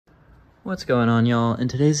What's going on, y'all? In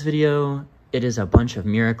today's video, it is a bunch of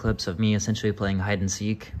Mira clips of me essentially playing hide and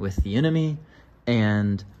seek with the enemy,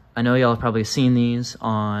 and I know y'all have probably seen these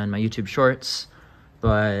on my YouTube shorts,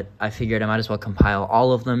 but I figured I might as well compile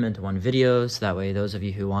all of them into one video, so that way those of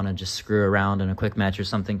you who want to just screw around in a quick match or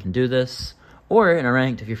something can do this, or in a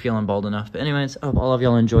ranked if you're feeling bold enough. But anyways, I hope all of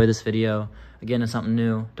y'all enjoy this video. Again, it's something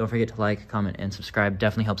new. Don't forget to like, comment, and subscribe.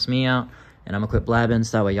 Definitely helps me out, and I'm gonna quit blabbing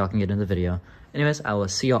so that way y'all can get into the video. Anyways, I will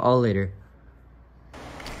see y'all all later.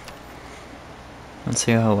 Let's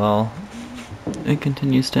see how well it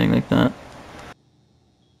continues staying like that.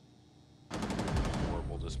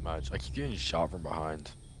 Horrible this match. I keep getting shot from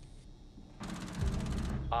behind.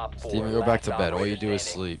 Steven, go back to bed. All you do is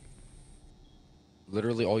sleep.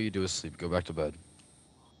 Literally all you do is sleep. Go back to bed.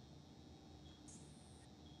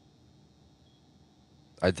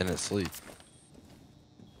 I didn't sleep.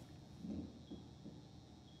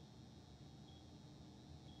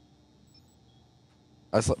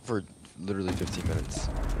 I slept for literally 15 minutes.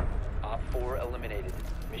 Op 4 eliminated.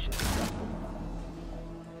 Mission successful.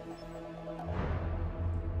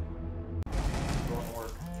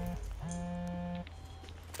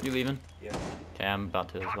 You leaving? Yeah. Okay, I'm about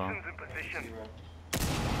to as well.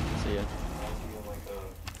 See ya.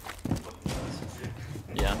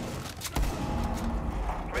 Yeah.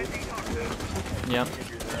 Yep.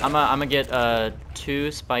 I'm gonna get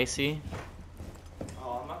 2 spicy.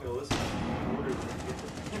 Oh, I'm not gonna listen.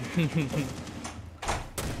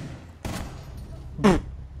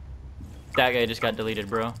 That guy just got deleted,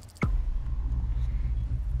 bro.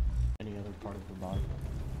 Any other part of the body?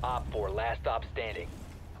 Op 4 last stop standing.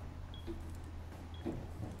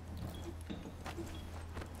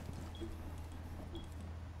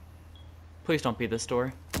 Please don't be this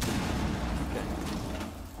door. Okay.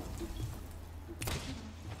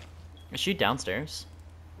 Is she downstairs?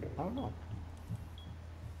 I don't know.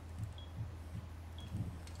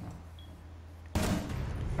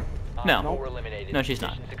 No. Op 4 eliminated. No, she's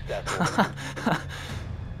not. Mission successful.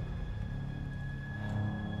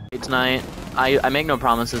 Tonight, I make no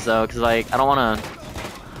promises though, cause like I don't wanna.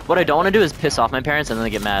 What I don't wanna do is piss off my parents and then they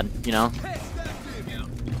get mad, you know.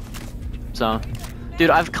 So, dude,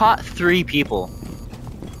 I've caught 3 people.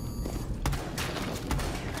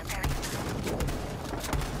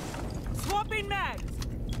 Swapping mags.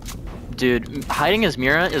 Dude, hiding as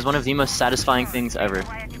Mira is one of the most satisfying things ever.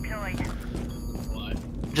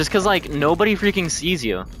 Just cause like nobody freaking sees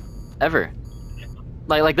you, ever.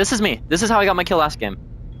 Like this is me. This is how I got my kill last game.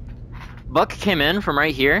 Buck came in from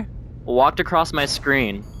right here, walked across my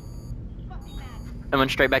screen, and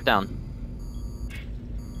went straight back down.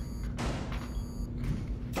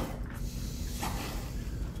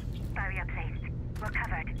 Barrier placed. We're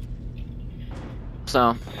covered.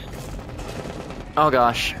 So, oh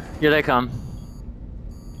gosh, here they come.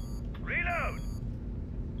 Reload.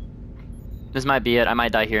 This might be it. I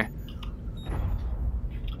might die here.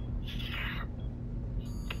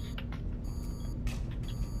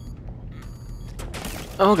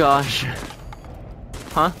 Oh gosh.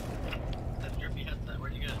 Huh?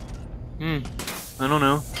 I don't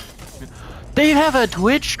know. They have a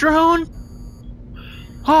Twitch drone?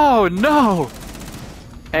 Oh no!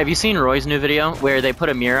 Hey, have you seen Roy's new video where they put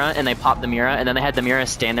a Mira and they pop the Mira and then they had the Mira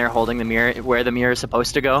stand there holding the Mira where the Mira is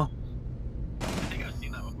supposed to go? I think I've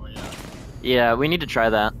seen that before, yeah. Yeah, we need to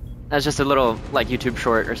try that. That's just a little, like, YouTube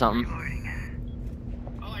short or something.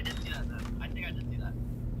 Oh, I did see that then. I think I did see that.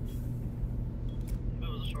 If it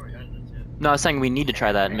was a short, yeah, I did see it. No, I was saying we need to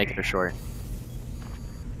try that and make it a short.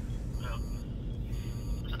 No.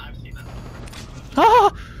 I've seen that.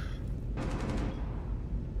 Ah!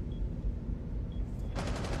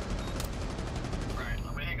 Alright, I'm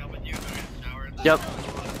gonna hang out with you, go get a shower. Yep.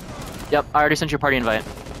 Yep, I already sent you a party invite.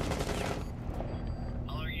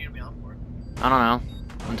 How long are you gonna be on for? I don't know.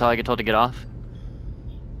 Until I get told to get off.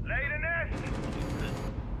 Lay the nest.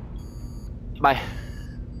 Bye.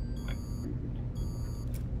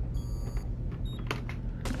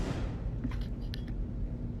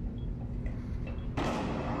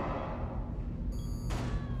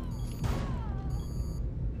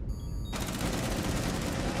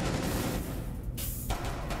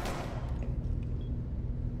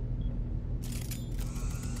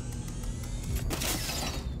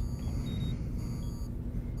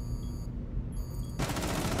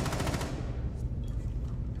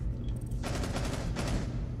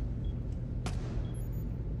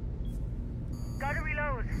 Gotta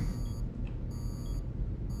reload.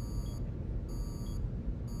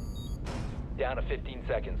 Down to 15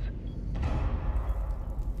 seconds.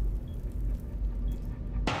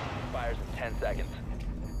 Fires in 10 seconds.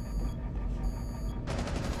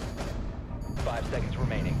 5 seconds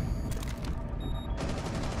remaining.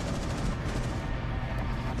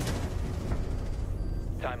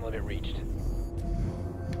 limit reached.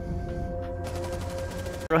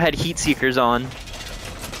 Bro had heat seekers on.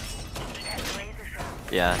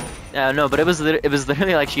 Yeah. Yeah, no, but it was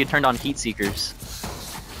literally like she had turned on heat seekers.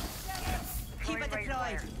 Keep it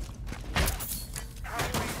deployed.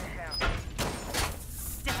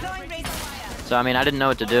 Deploying razor wire. So I mean, I didn't know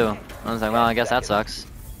what to do. I was like, well, I guess that sucks.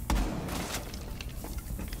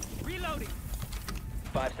 Reloading.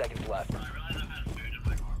 5 seconds left.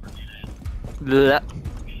 Blech.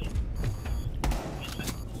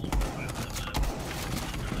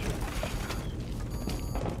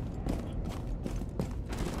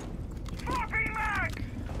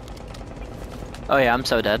 Oh yeah, I'm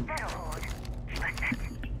so dead.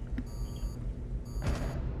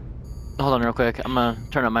 Hold on real quick. I'm gonna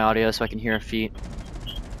turn up my audio so I can hear feet.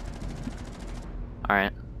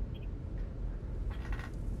 Alright.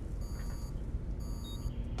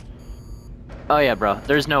 Oh yeah, bro.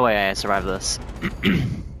 There's no way I survive this.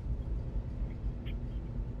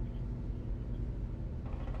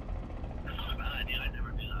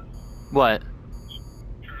 What?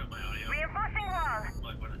 Reinforcing wall.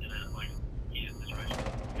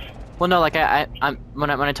 Well, no, like I'm when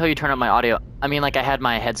I tell you turn up my audio, I mean like I had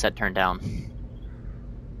my headset turned down.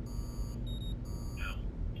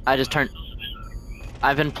 I just turned.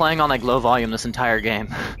 I've been playing on like low volume this entire game.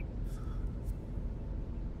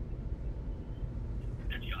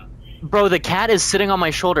 Bro, the cat is sitting on my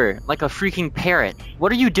shoulder like a freaking parrot.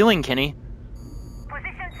 What are you doing, Kenny?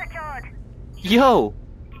 Position secured. Yo!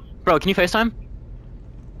 Bro, can you FaceTime?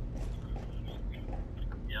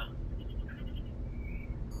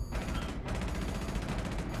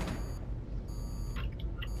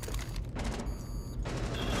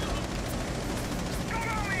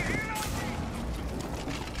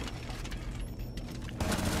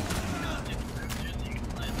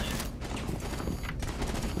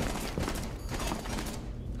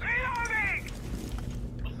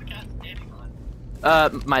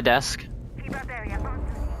 My desk. Keep up area.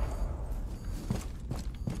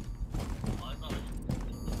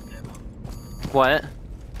 What?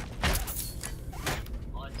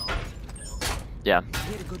 Yeah.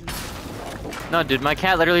 No, dude, my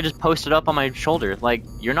cat literally just posted up on my shoulder. Like,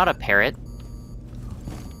 you're not a parrot.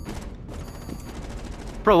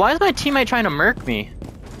 Bro, why is my teammate trying to murk me?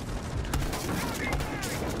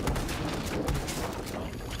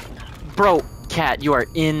 Bro, cat, you are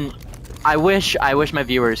in... I wish my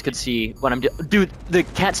viewers could see what I'm doing. Dude, the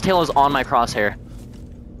cat's tail is on my crosshair.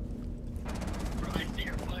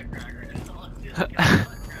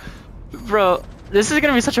 Bro, this is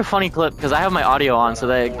gonna be such a funny clip because I have my audio on so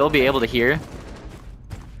they'll be able to hear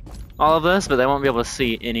all of this, but they won't be able to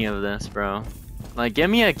see any of this, bro. Like, give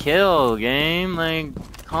me a kill, game. Like,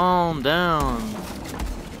 calm down.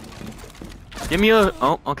 Give me a...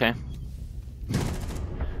 Oh, okay.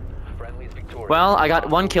 Friendly's victorious. Well, I got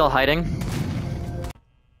one kill hiding.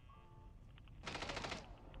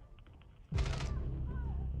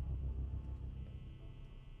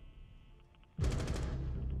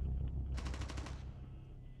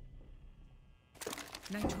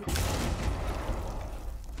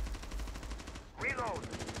 Reload.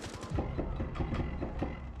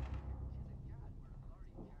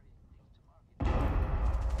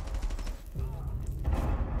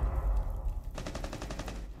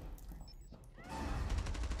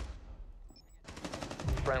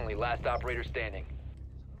 Friendly, last operator standing.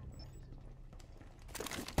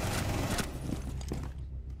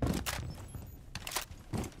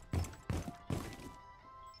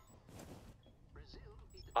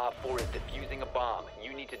 Op 4 is defusing a bomb.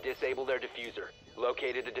 You need to disable their diffuser.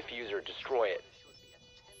 Located the diffuser. Destroy it.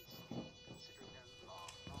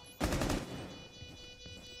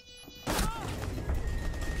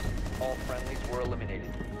 All friendlies were eliminated.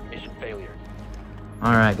 Mission failure.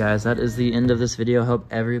 Alright guys, that is the end of this video. Hope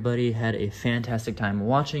everybody had a fantastic time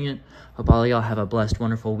watching it. Hope all of y'all have a blessed,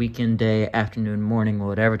 wonderful weekend, day, afternoon, morning,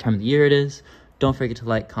 whatever time of the year it is. Don't forget to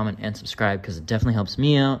like, comment, and subscribe because it definitely helps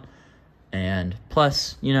me out. And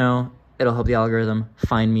plus, you know, it'll help the algorithm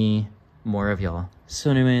find me more of y'all. So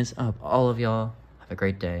anyways, I hope all of y'all have a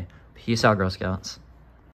great day. Peace out, Girl Scouts.